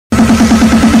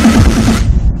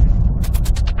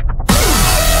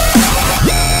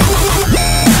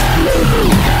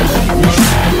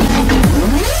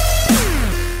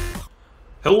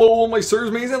Hello all my sirs,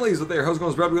 mates, and ladies out there, how's it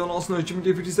going? It's Jrboll, and also known as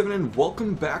Jrboll57, and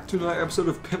welcome back to another episode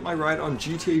of Pimp My Ride on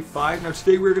GTA 5. Now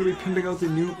today we're going to be pimping out the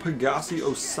new Pegassi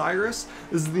Osiris.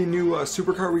 This is the new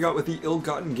supercar we got with the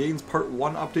Ill-Gotten Gains Part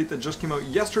 1 update that just came out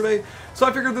yesterday. So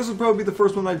I figured this would probably be the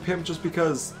first one I'd pimp just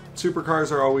because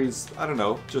supercars are always, I don't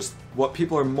know, just what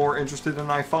people are more interested in,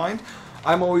 I find.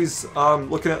 I'm always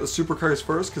looking at the supercars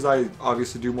first because I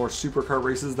obviously do more supercar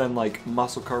races than like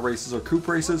muscle car races or coupe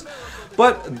races,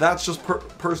 but that's just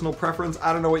personal preference.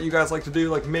 I don't know what you guys like to do.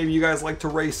 Like maybe you guys like to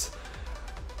race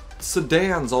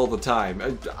sedans all the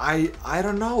time. I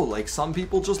don't know, like some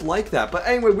people just like that. But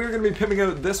anyway, we're going to be pimping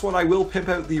out this one. I will pimp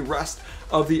out the rest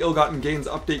of the Ill-Gotten Gains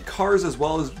update cars, as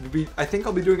well as I think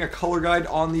I'll be doing a color guide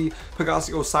on the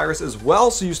Pegassi Osiris as well,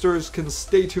 so you stirs can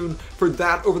stay tuned for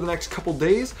that over the next couple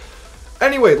days.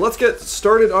 Anyway, let's get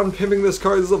started on pimping this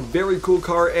car. This is a very cool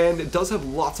car, and it does have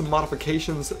lots of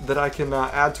modifications that I can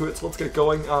add to it, so let's get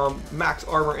going. Max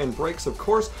armor and brakes, of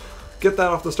course. Get that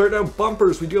off the start. Now,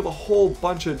 bumpers. We do have a whole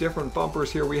bunch of different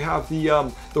bumpers here. We have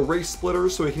the race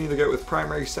splitters, so we can either get with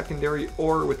primary, secondary,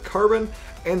 or with carbon.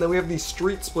 And then we have these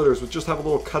street splitters, which just have a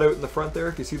little cutout in the front there.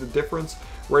 If you see the difference,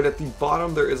 right at the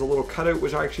bottom there is a little cutout,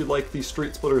 which I actually like these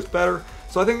street splitters better.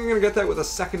 So I think I'm going to get that with a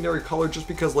secondary color, just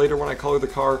because later when I color the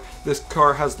car, this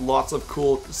car has lots of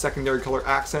cool secondary color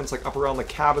accents, like up around the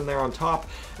cabin there on top,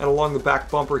 and along the back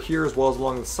bumper here, as well as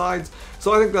along the sides.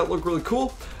 So I think that looked really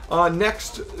cool.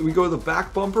 Next, we go to the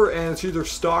back bumper, and it's either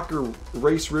stock or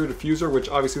race rear diffuser, which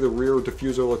obviously the rear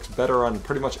diffuser looks better on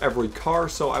pretty much every car,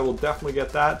 so I will definitely get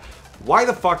that. Why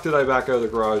the fuck did I back out of the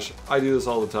garage? I do this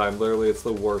all the time. Literally, it's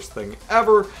the worst thing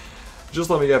ever. Just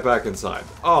let me get back inside.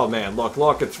 Oh man,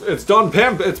 look, it's done,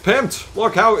 pimp. It's pimped.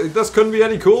 Look how this couldn't be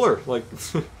any cooler. Like,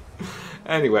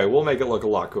 anyway, we'll make it look a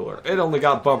lot cooler. It only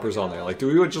got bumpers on there. Like, do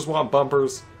we just want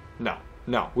bumpers?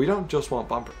 No, we don't just want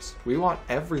bumpers. We want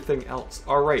everything else.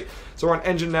 All right, so we're on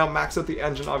engine now. Max out the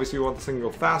engine. Obviously, we want this thing to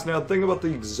go fast. Now, the thing about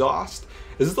the exhaust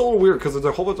is it's a little weird because there's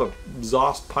a whole bunch of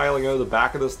exhaust piling out of the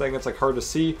back of this thing. It's like hard to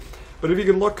see. But if you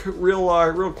can look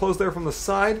real close there from the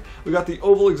side, we got the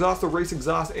oval exhaust, the race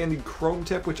exhaust, and the chrome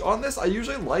tip, which on this, I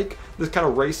usually like this kind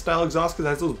of race style exhaust because it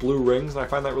has those blue rings, and I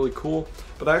find that really cool.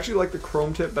 But I actually like the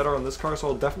chrome tip better on this car, so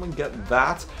I'll definitely get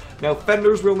that. Now,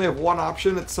 fenders, we only have one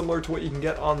option. It's similar to what you can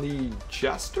get on the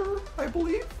Jester, I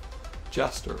believe?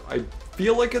 Jester. I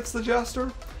feel like it's the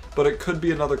Jester, but it could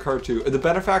be another car too. The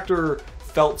Benefactor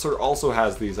Feltzer also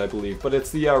has these, I believe, but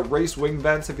it's the race wing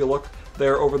vents. If you look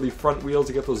there over the front wheels,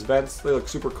 you get those vents. They look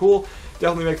super cool.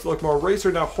 Definitely makes it look more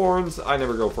racer. Now, horns, I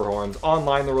never go for horns.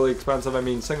 Online, they're really expensive. I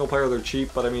mean, single player, they're cheap,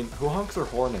 but I mean, who honks their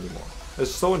horn anymore? It's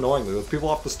so annoying. Those people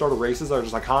off the start of races that are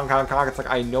just like honk, honk, honk. It's like,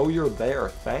 I know you're there.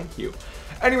 Thank you.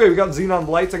 Anyway, we got xenon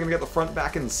lights. I'm going to get the front,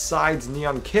 back, and sides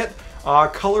neon kit.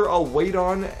 Color, I'll wait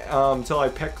on until I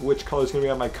pick which color is going to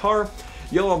be on my car.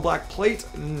 Yellow and black plate.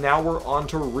 Now we're on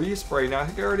to respray. Now, I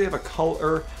think I already have a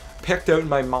color picked out in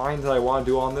my mind that I want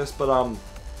to do on this, but I'm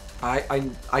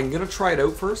gonna try it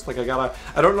out first. Like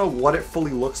I don't know what it fully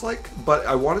looks like, but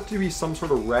I want it to be some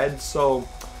sort of red, so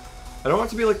I don't want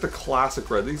it to be like the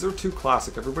classic red. These are too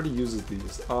classic. Everybody uses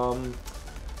these. I'm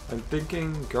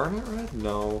thinking garnet red?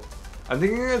 No. I'm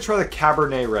thinking I'm gonna try the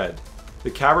Cabernet red.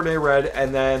 The Cabernet red,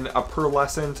 and then a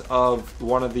pearlescent of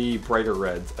one of the brighter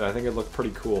reds. And I think it looked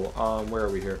pretty cool. Where are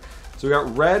we here? So we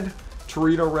got red,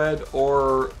 Torito red,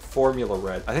 or Formula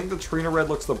red. I think the Trina red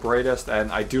looks the brightest, and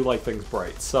I do like things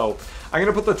bright. So I'm going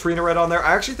to put the Trina red on there.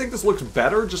 I actually think this looks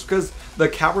better just because the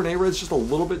Cabernet red is just a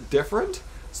little bit different.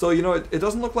 So, you know, it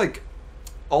doesn't look like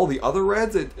all the other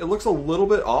reds. It looks a little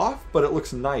bit off, but it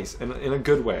looks nice in a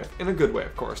good way. In a good way,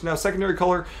 of course. Now, secondary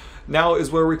color now is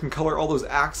where we can color all those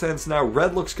accents. Now,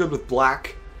 red looks good with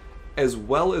black as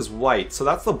well as white. So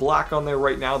that's the black on there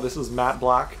right now. This is matte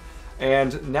black.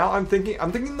 And now I'm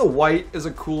thinking the white is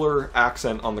a cooler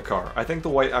accent on the car. I think the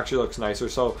white actually looks nicer.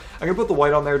 So I'm gonna put the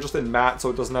white on there just in matte so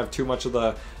it doesn't have too much of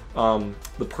the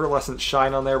pearlescent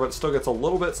shine on there, but it still gets a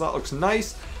little bit, so that looks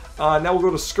nice. Now we'll go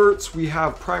to skirts. We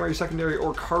have primary, secondary,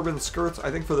 or carbon skirts.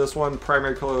 I think for this one,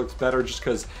 primary color looks better just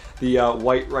because the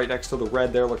white right next to the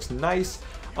red there looks nice.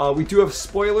 We do have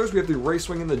spoilers. We have the race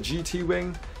wing and the GT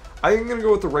wing. I think I'm gonna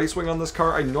go with the race wing on this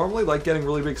car. I normally like getting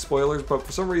really big spoilers, but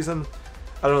for some reason,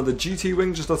 I don't know, the GT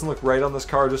wing just doesn't look right on this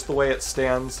car, just the way it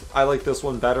stands. I like this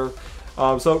one better.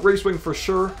 So race wing for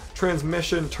sure.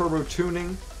 Transmission, turbo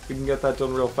tuning. We can get that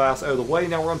done real fast out of the way.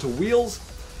 Now we're on to wheels.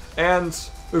 And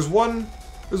there's one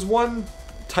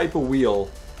type of wheel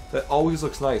that always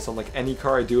looks nice on like any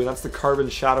car I do, and that's the carbon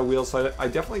shadow wheels. So I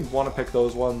definitely want to pick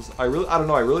those ones. I don't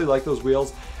know, I really like those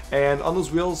wheels. And on those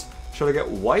wheels, should I get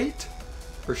white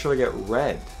or should I get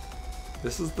red?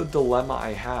 This is the dilemma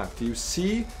I have. Do you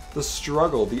see the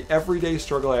struggle, the everyday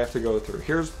struggle I have to go through.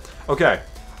 Okay,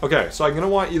 so I'm going to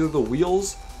want either the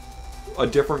wheels a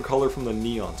different color from the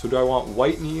neon. So do I want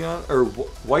white neon, or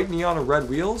white neon and red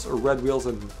wheels, or red wheels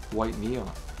and white neon?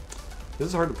 This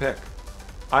is hard to pick.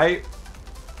 I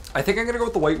think I'm going to go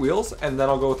with the white wheels, and then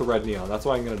I'll go with the red neon. That's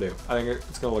what I'm going to do. I think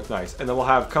it's going to look nice. And then we'll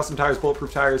have custom tires,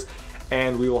 bulletproof tires,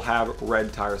 and we will have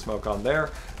red tire smoke on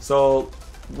there. So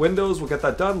windows, we'll get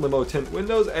that done. Limo tint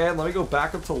windows, and let me go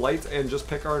back up to lights and just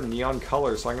pick our neon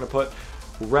color. So I'm going to put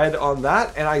red on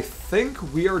that, and I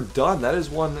think we are done. That is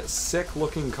one sick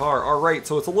looking car. Alright,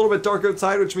 so it's a little bit dark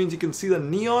outside, which means you can see the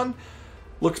neon.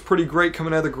 Looks pretty great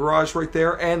coming out of the garage right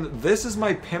there, and this is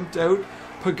my pimped out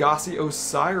Pegassi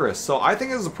Osiris. So I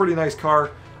think this is a pretty nice car.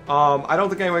 I don't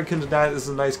think anyone can deny this is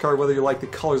a nice car, whether you like the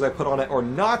colors I put on it or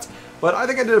not, but I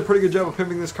think I did a pretty good job of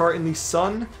pimping this car in the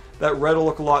sun. That red will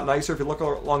look a lot nicer. If you look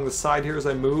along the side here as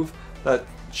I move, that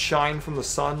shine from the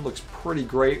sun looks pretty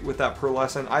great with that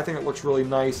pearlescent. I think it looks really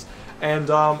nice, and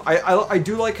I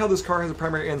do like how this car has a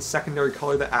primary and secondary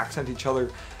color that accent each other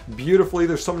beautifully.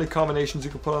 There's so many combinations you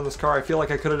can put on this car. I feel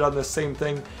like I could have done the same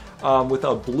thing with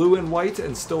a blue and white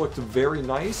and still looked very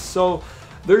nice. So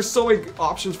there's so many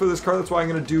options for this car. That's why I'm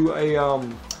going to do a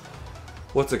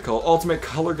what's it called, ultimate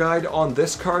color guide on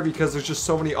this car, because there's just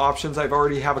so many options. I've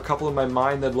already have a couple in my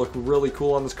mind that look really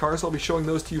cool on this car, so I'll be showing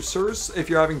those to you sirs if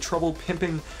you're having trouble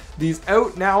pimping these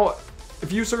out. Now,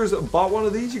 if you sirs bought one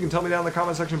of these, you can tell me down in the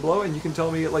comment section below, and you can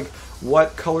tell me like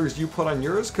what colors you put on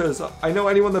yours, because I know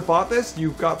anyone that bought this,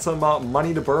 you've got some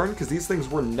money to burn, because these things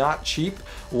were not cheap.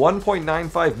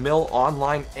 1.95 mil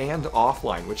online and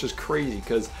offline, which is crazy,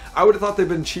 because I would have thought they'd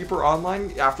been cheaper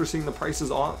online after seeing the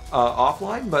prices on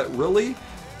offline, but really,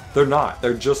 they're not.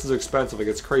 They're just as expensive. Like,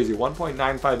 it's crazy.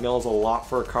 1.95 mil is a lot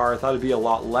for a car. I thought it'd be a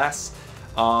lot less.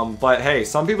 But hey,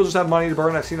 some people just have money to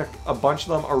burn. I've seen a bunch of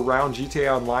them around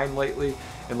GTA Online lately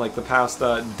in like the past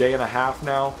day and a half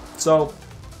now. So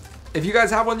if you guys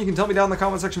have one, you can tell me down in the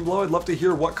comment section below. I'd love to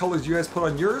hear what colors you guys put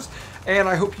on yours. And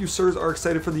I hope you sirs are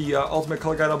excited for the ultimate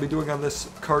color guide I'll be doing on this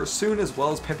car soon, as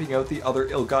well as pimping out the other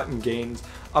ill-gotten gains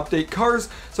update cars.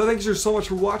 So thank you so much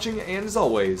for watching, and as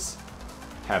always,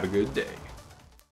 have a good day.